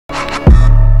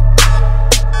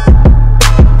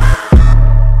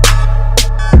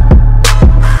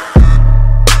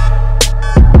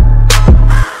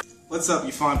What's up,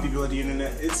 you fine people of the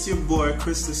internet? It's your boy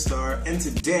KrysDaStar, and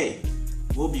today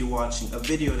we'll be watching a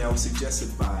video that was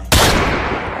suggested by.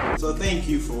 So thank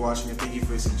you for watching and thank you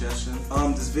for your suggestion.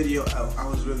 This video I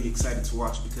was really excited to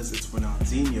watch because it's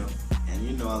Ronaldinho, and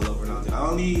you know I love Ronaldinho. I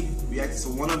only reacted to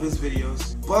one of his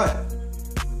videos, but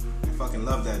I fucking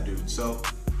love that dude. So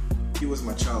he was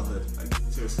my childhood. Like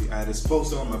seriously, I had his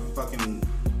poster on my fucking.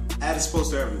 I had his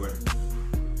poster everywhere,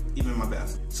 even in my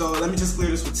bathroom. So let me just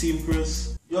clear this with Team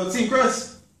Chris. Yo, Team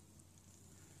Chris,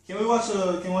 can we watch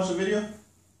a video?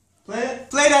 Play it?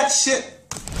 Play that shit!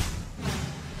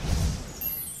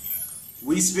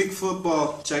 We Speak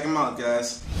Football. Check him out,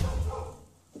 guys.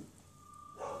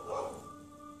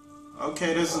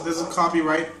 Okay, there's a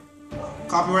copyright.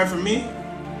 Copyright for me?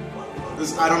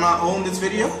 I do not own this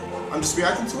video. I'm just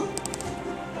reacting to it.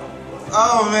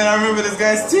 Oh man, I remember this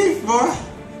guy's teeth, boy.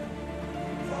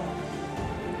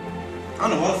 I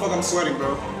don't know why the fuck I'm sweating,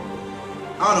 bro.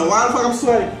 I don't know why the fuck I'm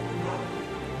sweating.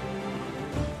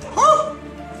 Huh?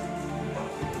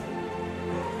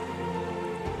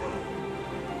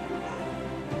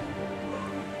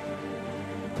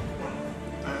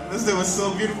 This dude was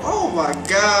so beautiful. Oh my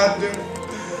god, dude.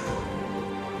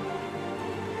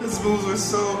 His moves were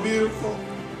so beautiful.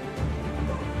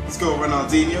 Let's go,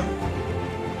 Ronaldinho.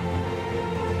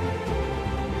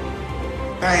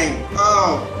 Bang.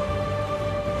 Oh.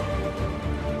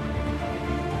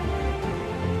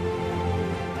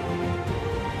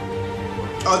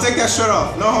 Oh, take that shirt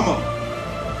off. No homo.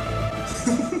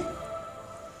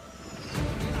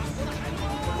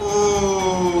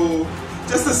 Oh,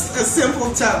 just a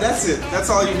simple tap. That's it. That's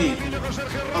all you need.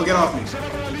 Oh, get off me.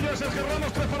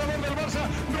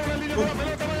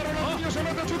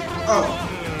 Oh.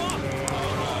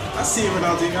 I see you,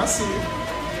 Ronaldinho. I see you.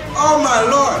 Oh, my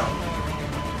lord.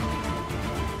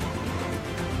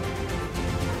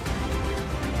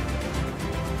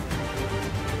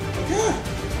 Yeah.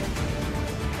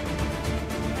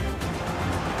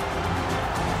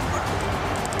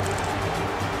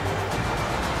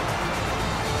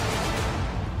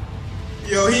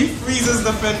 Yo, he freezes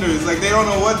defenders like they don't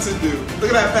know what to do.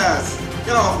 Look at that pass.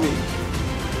 Get off me.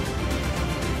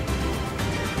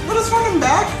 What is running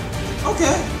back?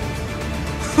 Okay.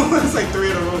 It's like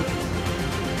 3 in a row.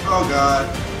 Oh god.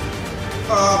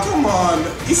 Oh, come on.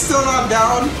 He's still not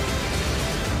down.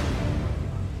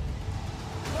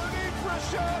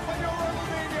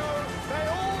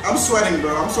 I'm sweating,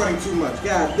 bro. I'm sweating too much.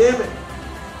 God damn it.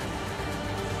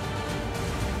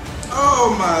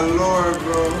 Oh my lord,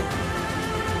 bro.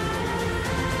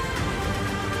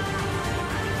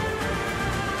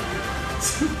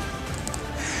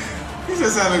 He's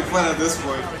just having fun at this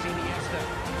point.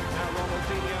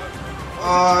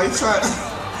 Oh, he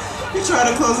tried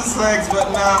to close his legs,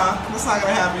 but nah, that's not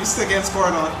gonna happen. He's still getting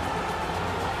scored on.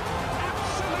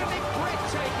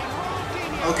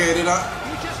 Okay,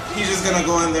 he's just gonna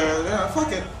go in there. Yeah,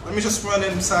 fuck it. Let me just run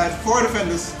inside. 4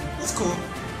 defenders. That's cool.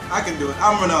 I can do it.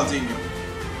 I'm Ronaldinho.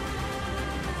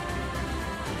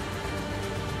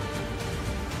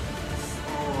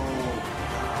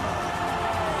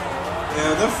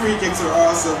 Yeah, the free kicks are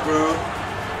awesome, bro.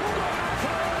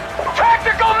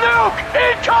 Tactical nuke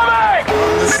incoming!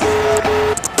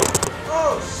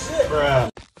 Oh shit, bro.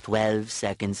 12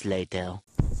 seconds later.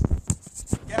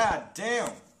 God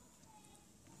damn.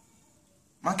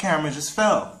 My camera just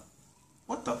fell.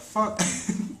 What the fuck?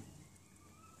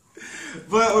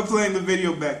 But we're playing the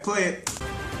video back. Play it.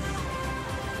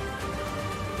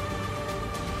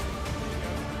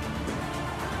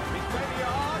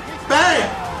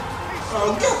 Bang!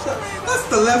 Oh, that's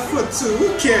the left foot too.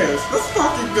 Who cares? Let's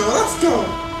fucking go. Let's go.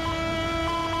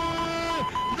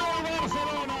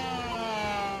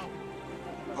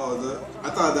 Oh, I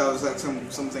thought that was like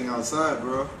something outside,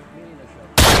 bro.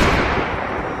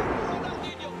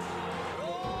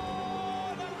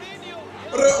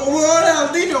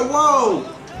 Ronaldinho, whoa!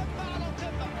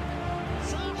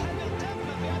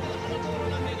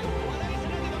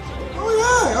 Oh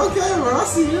yeah, okay, bro. I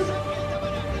see you.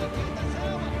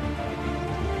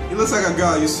 He looks like a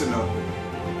girl I used to know.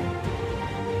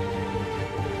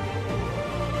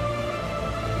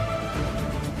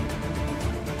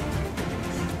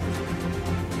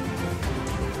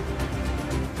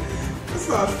 That's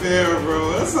not fair,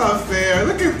 bro. That's not fair.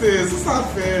 Look at this. It's not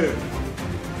fair.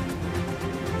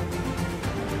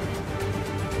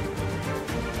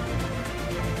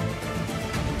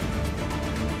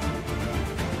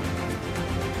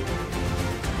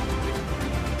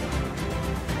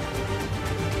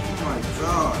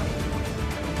 God.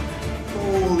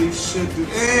 Holy shit, dude.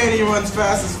 And he runs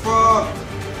fast as fuck.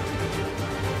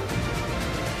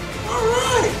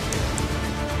 Alright.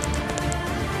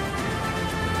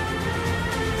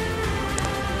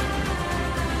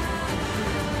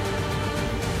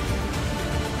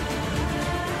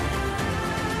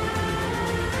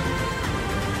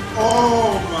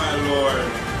 Oh my lord.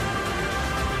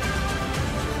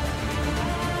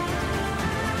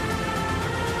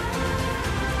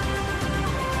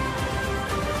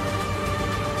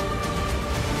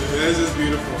 That's just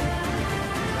beautiful.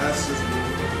 That's just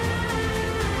beautiful.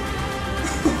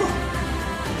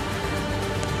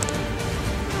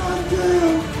 God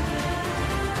damn.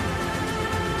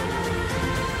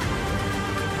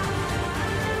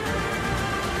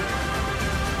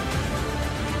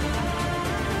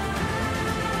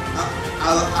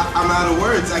 I'm out of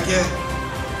words. I can't.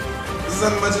 There's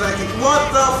nothing much that I can.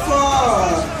 What the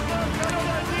fuck?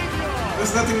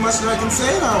 There's nothing much that I can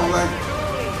say now. Like,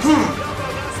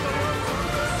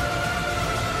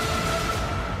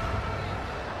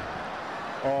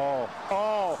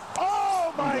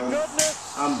 Oh my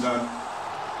goodness! I'm done.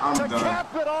 I'm to done.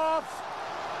 cap it off,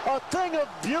 a thing of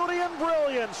beauty and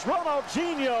brilliance.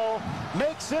 Ronaldinho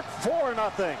makes it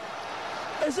 4-0.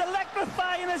 As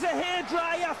electrifying as a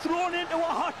hairdryer thrown into a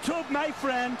hot tub, my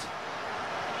friend.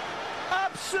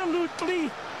 Absolutely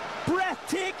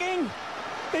breathtaking.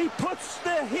 He puts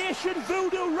the Haitian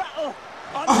voodoo rattle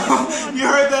on this one. You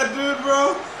heard that dude,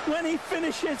 bro? When he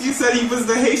finishes. He said he was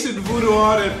the Haitian voodoo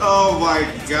on it. Oh my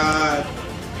god.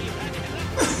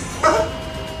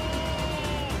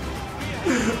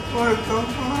 What the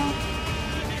fuck?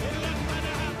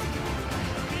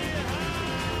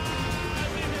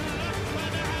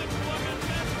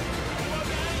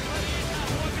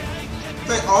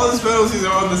 Like all his penalties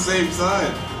are on the same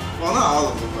side. Well, not all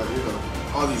of them, but you know,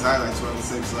 all these highlights were on the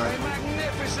same side. A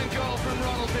magnificent goal from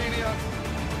Ronaldinho.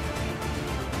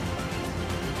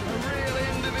 A real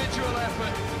individual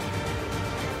effort.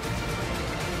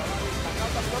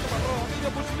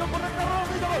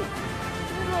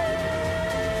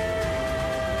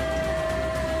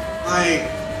 Like,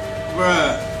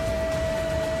 bruh.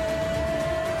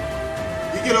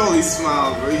 You get all these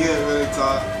smiles, bro. You can't really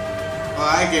talk. Oh,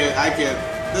 I get it.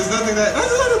 There's nothing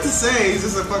to say. He's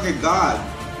just a fucking god.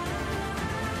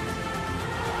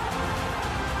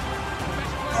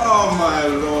 Oh my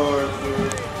lord,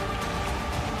 dude.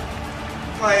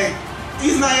 Like,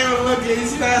 he's not even looking.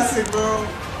 He's passing, bro.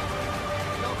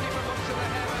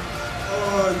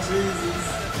 Oh, Jesus.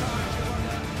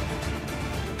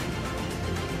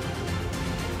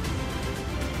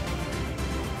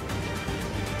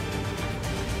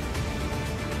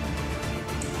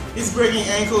 He's breaking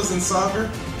ankles in soccer.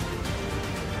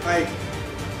 Like,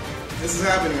 this is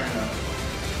happening right now.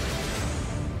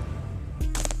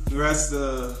 Congrats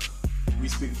to We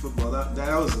Speak Football.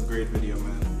 That was a great video,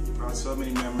 man. Brought so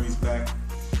many memories back.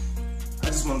 I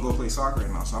just want to go play soccer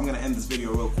right now, so I'm gonna end this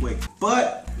video real quick.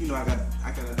 But you know, I gotta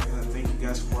thank you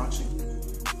guys for watching.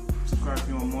 Subscribe if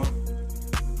you want more.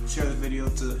 Share the video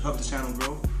to help the channel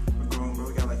grow. We're growing, bro.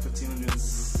 We got like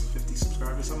 1,550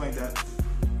 subscribers, something like that.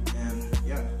 And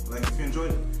yeah, like if you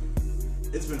enjoyed it,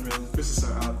 it's been real.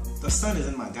 KrysDaStar out. The sun is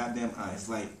in my goddamn eyes.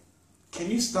 Like, can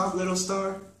you stop, little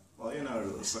star? Well, you're not a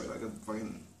little star. You're like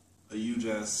a huge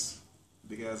ass,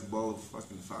 big ass ball of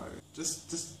fucking fire.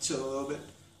 Just chill a little bit.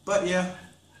 But yeah,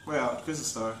 we're out.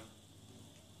 KrysDaStar.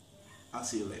 I'll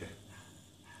see you later.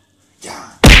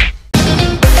 Yeah.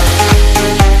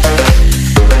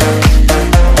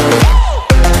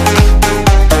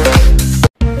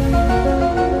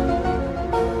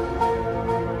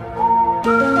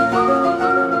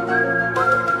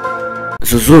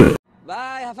 Zuzul.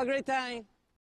 Bye, have a great time.